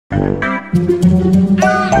Hello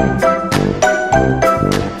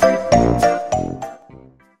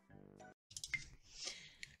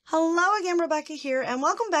again, Rebecca here, and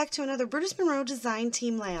welcome back to another Brutus Monroe design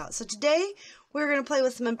team layout. So today we're going to play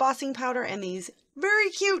with some embossing powder and these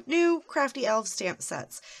very cute new Crafty Elves stamp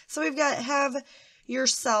sets. So we've got Have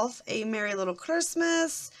Yourself a Merry Little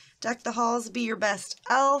Christmas, Deck the Halls, Be Your Best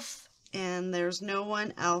Elf, and There's No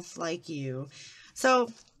One Elf Like You. So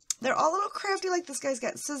they're all a little crafty. Like this guy's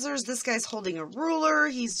got scissors, this guy's holding a ruler,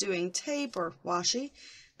 he's doing tape or washi,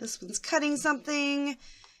 this one's cutting something,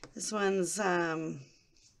 this one's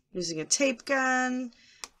using a tape gun.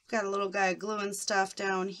 We've got a little guy gluing stuff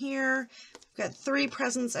down here. We've got 3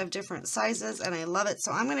 presents of different sizes, and I love it.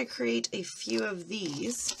 So I'm going to create a few of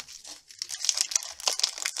these.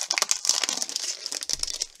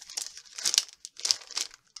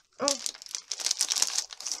 Oh.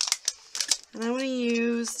 And I'm going to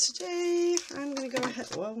use today, I'm going to go ahead,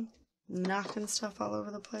 whoa, knocking stuff all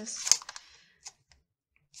over the place.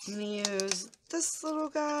 I'm going to use this little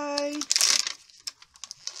guy.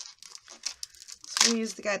 We're going to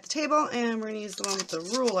use the guy at the table, and we're going to use the one with the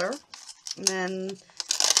ruler. And then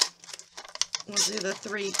we'll do the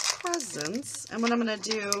 3 presents. And what I'm going to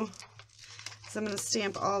do is I'm going to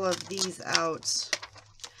stamp all of these out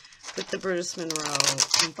with the Brutus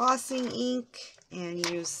Monroe embossing ink and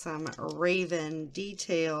use some Raven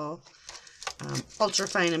Detail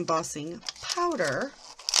ultrafine embossing powder.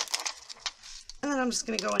 And then I'm just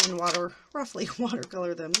going to go in and roughly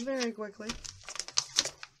watercolor them very quickly.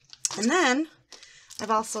 And then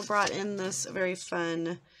I've also brought in this very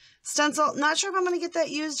fun stencil. Not sure if I'm going to get that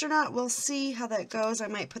used or not. We'll see how that goes. I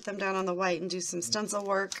might put them down on the white and do some stencil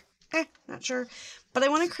work. Not sure. But I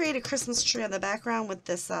want to create a Christmas tree on the background with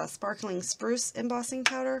this sparkling spruce embossing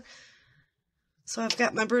powder. So I've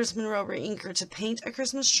got my Brutus Monroe inker to paint a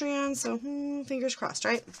Christmas tree on. So fingers crossed,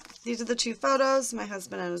 right? These are the 2 photos, my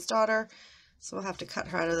husband and his daughter. So we'll have to cut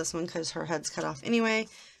her out of this one because her head's cut off anyway.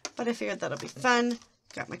 But I figured that'll be fun.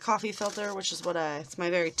 Got my coffee filter, which is it's my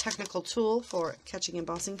very technical tool for catching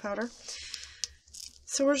embossing powder.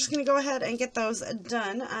 So we're just going to go ahead and get those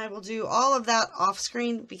done. I will do all of that off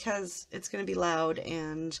screen because it's going to be loud,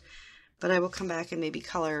 but I will come back and maybe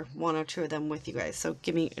color 1 or 2 of them with you guys. So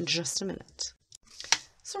give me just a minute.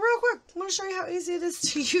 So real quick, I want to show you how easy it is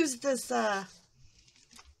to use this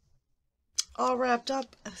all wrapped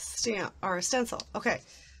up stamp or a stencil. Okay,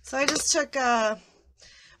 so I just took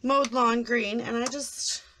Mowed Lawn Green, and I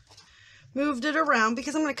just moved it around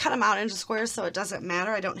because I'm going to cut them out into squares so it doesn't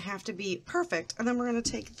matter. I don't have to be perfect. And then we're going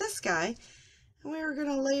to take this guy and we're going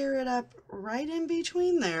to layer it up right in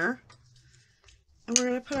between there. And we're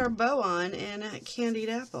going to put our bow on in a candied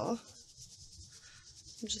apple.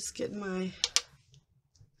 I'm just getting my...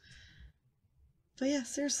 But yeah,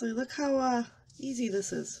 seriously, look how easy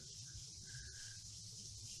this is.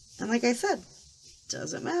 And like I said,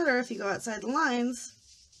 doesn't matter if you go outside the lines,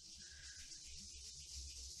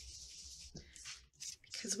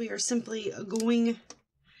 because we are simply going.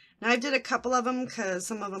 Now I did a couple of them because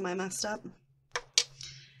some of them I messed up.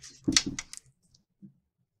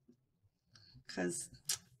 Because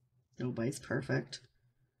nobody's perfect.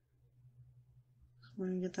 We're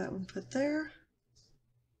going to get that one put there.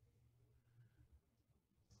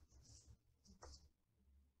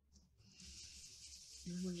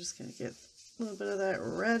 And we're just going to get a little bit of that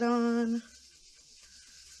red on.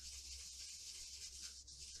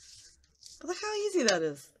 But look how easy that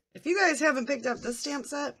is. If you guys haven't picked up this stamp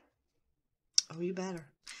set, oh, you better.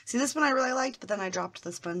 See, this one I really liked, but then I dropped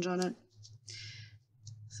the sponge on it.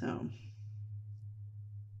 So,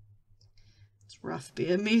 it's rough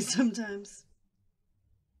being me sometimes.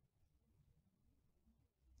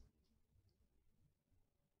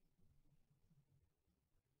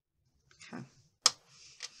 Okay.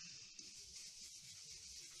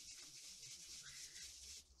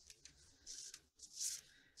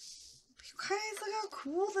 Guys, look how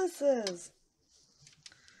cool this is.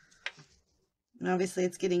 And obviously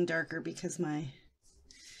it's getting darker because my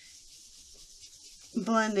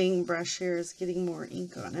blending brush here is getting more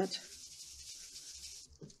ink on it.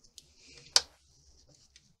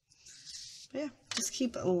 But yeah, just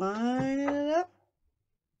keep lining it up.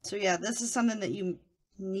 So yeah, this is something that you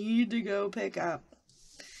need to go pick up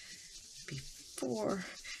before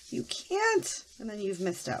you can't, and then you've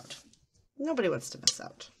missed out. Nobody wants to miss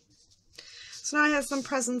out. So now I have some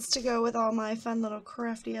presents to go with all my fun little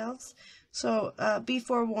crafty elves. So be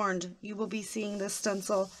forewarned, you will be seeing this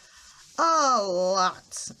stencil a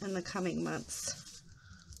lot in the coming months.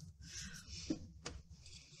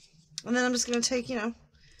 And then I'm just going to take,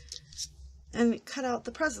 and cut out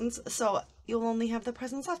the presents, so you'll only have the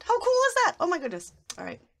presents left. How cool is that? Oh my goodness. All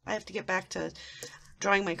right, I have to get back to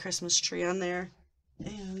drawing my Christmas tree on there.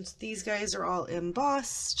 And these guys are all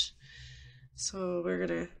embossed. So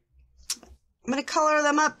I'm gonna color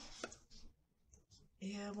them up.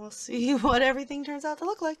 And we'll see what everything turns out to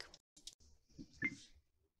look like.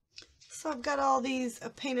 So I've got all these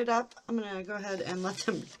painted up. I'm gonna go ahead and let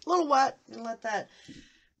them a little wet and let that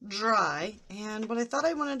dry. And what I thought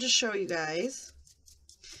I wanted to show you guys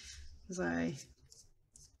is I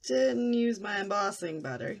didn't use my embossing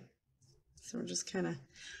butter. So we're just kind of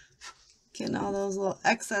getting all those little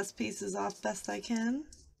excess pieces off best I can.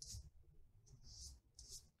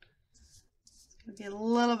 It's going to be a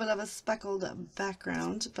little bit of a speckled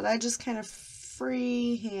background, but I just kind of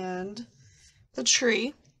freehand the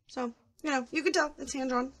tree. So, you know, you can tell it's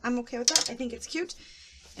hand-drawn. I'm okay with that. I think it's cute.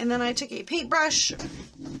 And then I took a paintbrush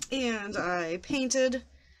and I painted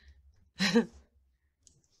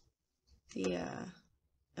the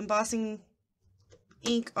embossing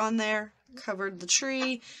ink on there, covered the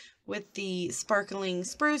tree with the sparkling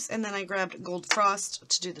spruce, and then I grabbed gold frost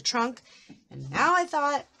to do the trunk. And now I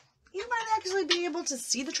thought you might actually be able to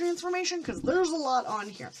see the transformation because there's a lot on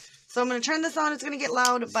here. So I'm going to turn this on. It's going to get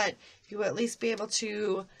loud, but you will at least be able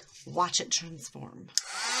to watch it transform.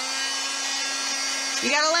 You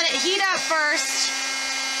got to let it heat up first.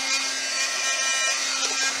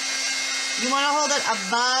 You want to hold it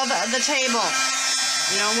above the table.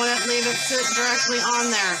 You don't want to leave it sit directly on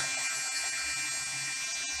there.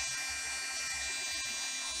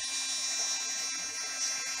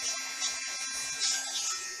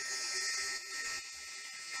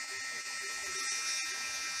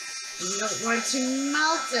 You don't want to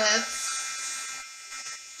melt it.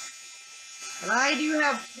 But I do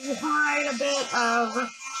have quite a bit of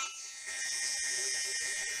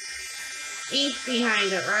ink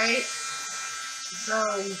behind it, right?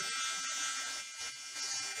 So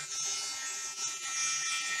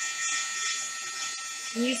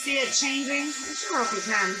can you see it changing? I sure hope you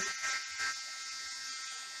can.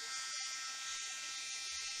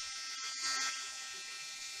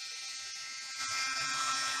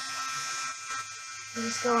 I'm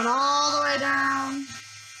just going all the way down,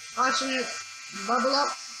 watching it bubble up.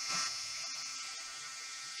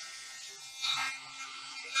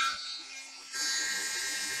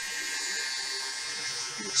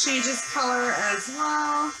 It changes color as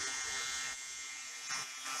well.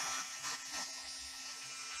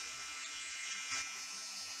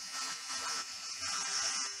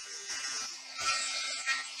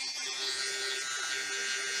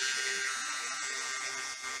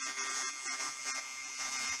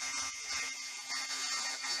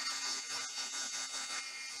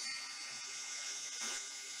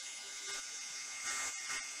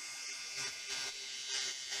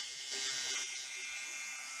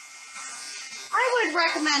 I would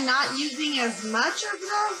recommend not using as much of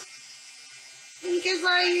the ink as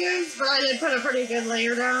I used, but I did put a pretty good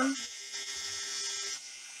layer down.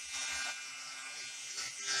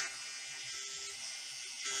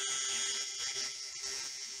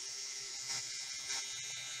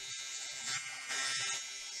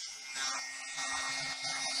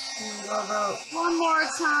 And go about one more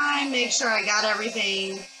time, make sure I got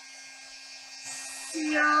everything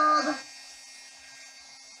sealed.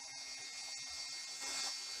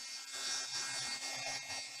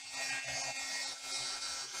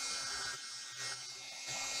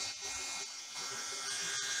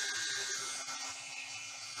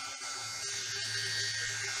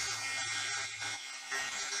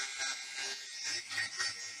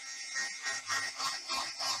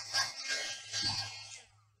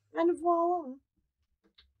 And voila.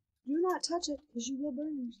 Do not touch it because you will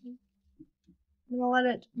burn yourself. I'm going to let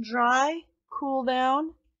it dry, cool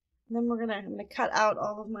down, and then I'm going to cut out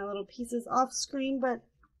all of my little pieces off screen, but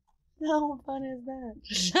how fun is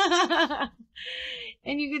that?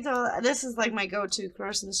 And you can tell this is like my go-to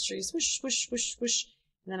Christmas tree. Swish, swish, swish, swish.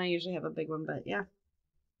 And then I usually have a big one, but yeah.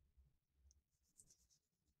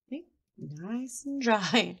 Okay. Nice and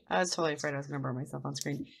dry. I was totally afraid I was going to burn myself on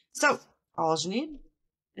screen. So, all you need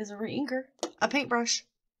is a re-inker, a paintbrush,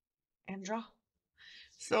 and draw.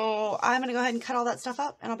 So I'm going to go ahead and cut all that stuff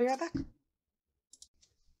up, and I'll be right back.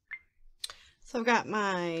 So I've got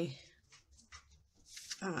my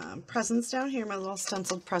presents down here, my little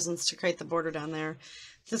stenciled presents to create the border down there.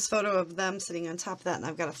 This photo of them sitting on top of that, and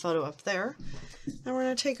I've got a photo up there. And we're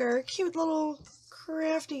going to take our cute little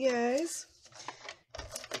crafty guys.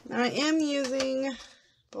 Now I am using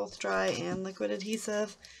both dry and liquid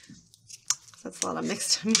adhesive. That's a lot of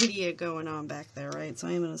mixed media going on back there, right? So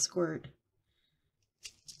I am going to squirt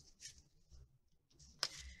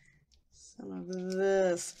some of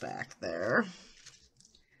this back there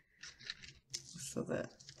so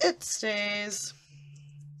that it stays.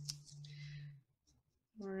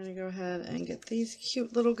 We're going to go ahead and get these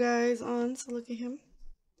cute little guys on. So look at him.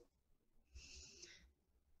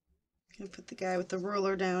 I'm going to put the guy with the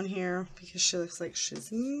ruler down here because she looks like she's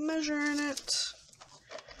measuring it.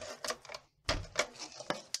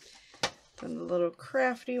 Then the little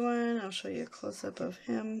Crafty one, I'll show you a close-up of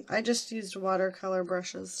him. I just used watercolor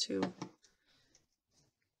brushes to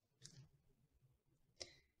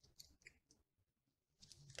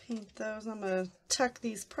paint those. I'm going to tuck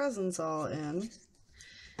these presents all in.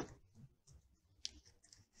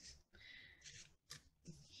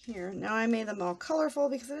 Here. Now I made them all colorful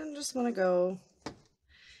because I didn't just want to go,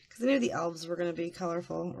 because I knew the elves were going to be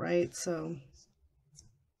colorful, right? So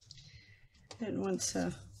I didn't want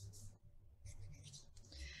to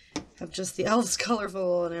have just the elves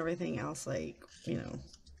colorful and everything else like, you know,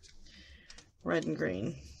 red and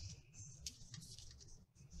green.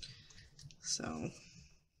 So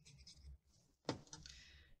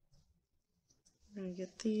we're going to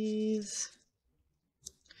get these.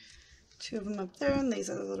 Two of them up there, and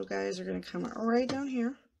these other little guys are going to come right down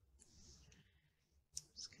here.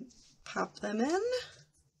 Just going to pop them in.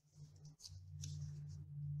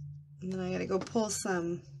 And then I got to go pull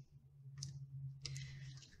some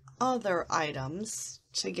other items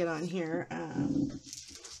to get on here.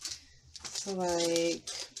 So like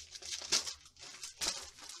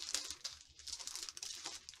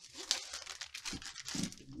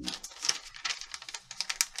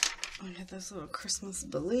I got this little Christmas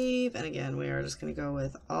Believe, and again we are just going to go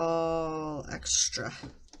with all extra.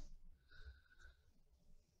 I'm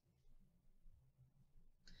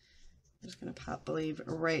just going to pop Believe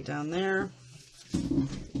right down there.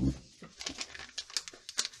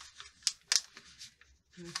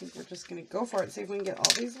 I think we're just going to go for it, see if we can get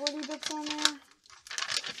all these woody bits on there.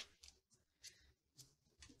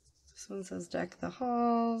 This one says Deck the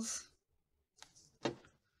Halls.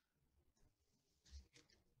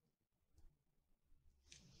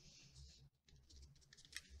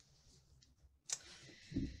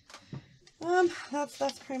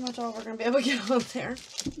 That's pretty much all we're going to be able to get on there.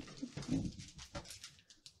 And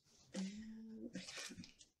I got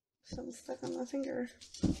something stuck on my finger.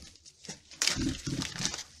 I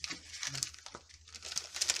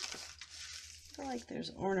feel like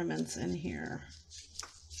there's ornaments in here.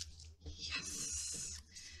 Yes.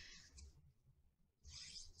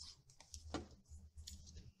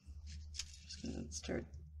 Just going to start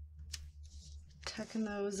tucking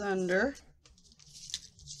those under.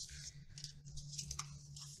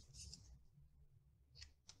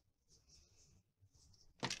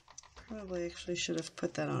 Probably actually should have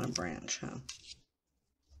put that on a branch, huh?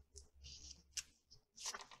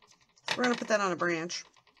 We're going to put that on a branch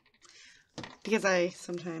because I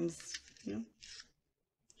sometimes, you know,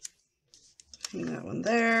 hang that one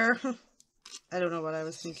there. I don't know what I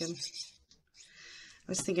was thinking. I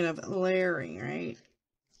was thinking of layering, right?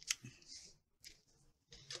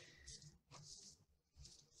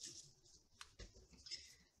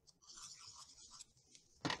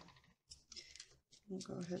 We'll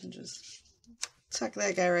go ahead and just tuck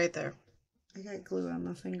that guy right there. I got glue on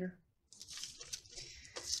my finger.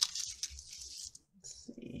 Let's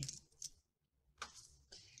see.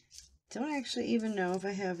 Don't actually even know if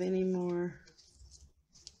I have any more.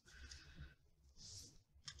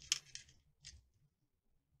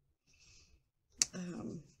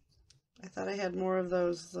 I thought I had more of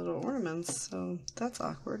those little ornaments, so that's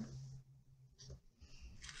awkward.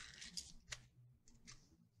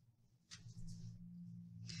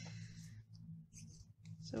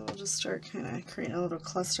 So we'll just start kind of creating a little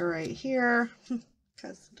cluster right here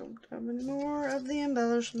because I don't have any more of the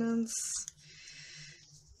embellishments.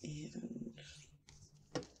 And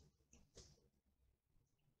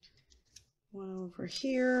one over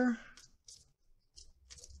here.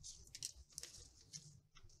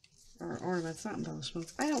 Or ornaments, not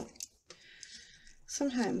embellishments. I don't.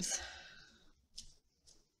 Sometimes.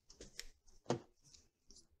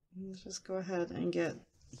 Let's just go ahead and get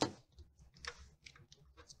a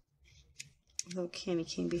little candy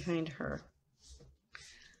cane behind her.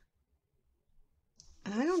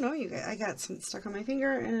 And I don't know, you guys. I got something stuck on my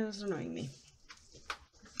finger and it was annoying me.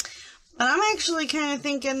 But I'm actually kind of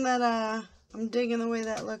thinking that I'm digging the way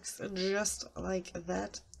that looks just like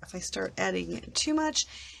that. If I start adding too much,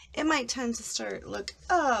 it might tend to start look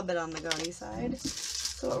a bit on the gaudy side.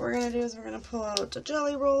 So what we're going to do is we're going to pull out a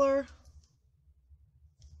jelly roller.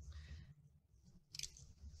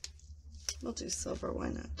 We'll do silver, why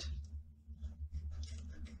not?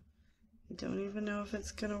 I don't even know if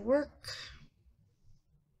it's going to work.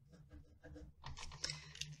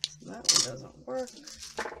 So that one doesn't work.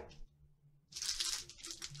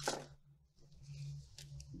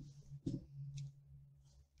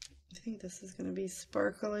 think this is going to be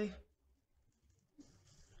sparkly.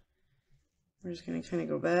 We're just going to kind of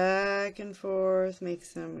go back and forth, make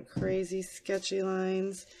some crazy sketchy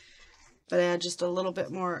lines, but add just a little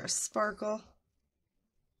bit more sparkle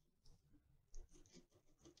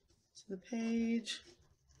to the page.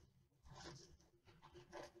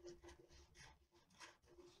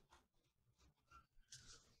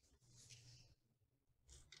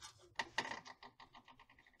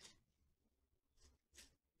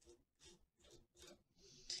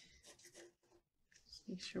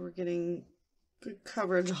 Make sure we're getting good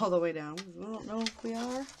coverage all the way down. I don't know if we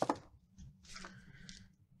are.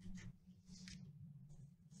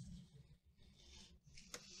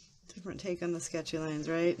 Different take on the sketchy lines,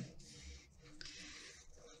 right?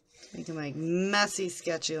 Making like messy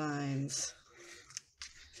sketchy lines.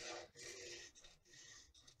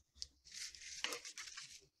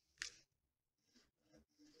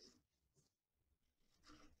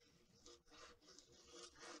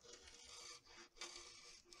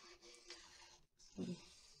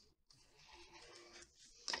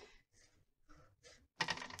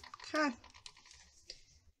 Okay.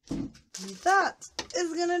 That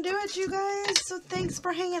is gonna do it, you guys. So thanks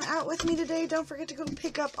for hanging out with me today. Don't forget to go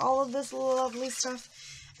pick up all of this lovely stuff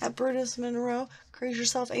at Brutus, Monroe. Create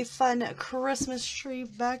yourself a fun Christmas tree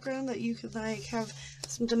background that you could like have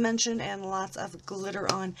some dimension and lots of glitter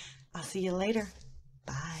on. I'll see you later.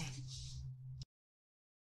 Bye.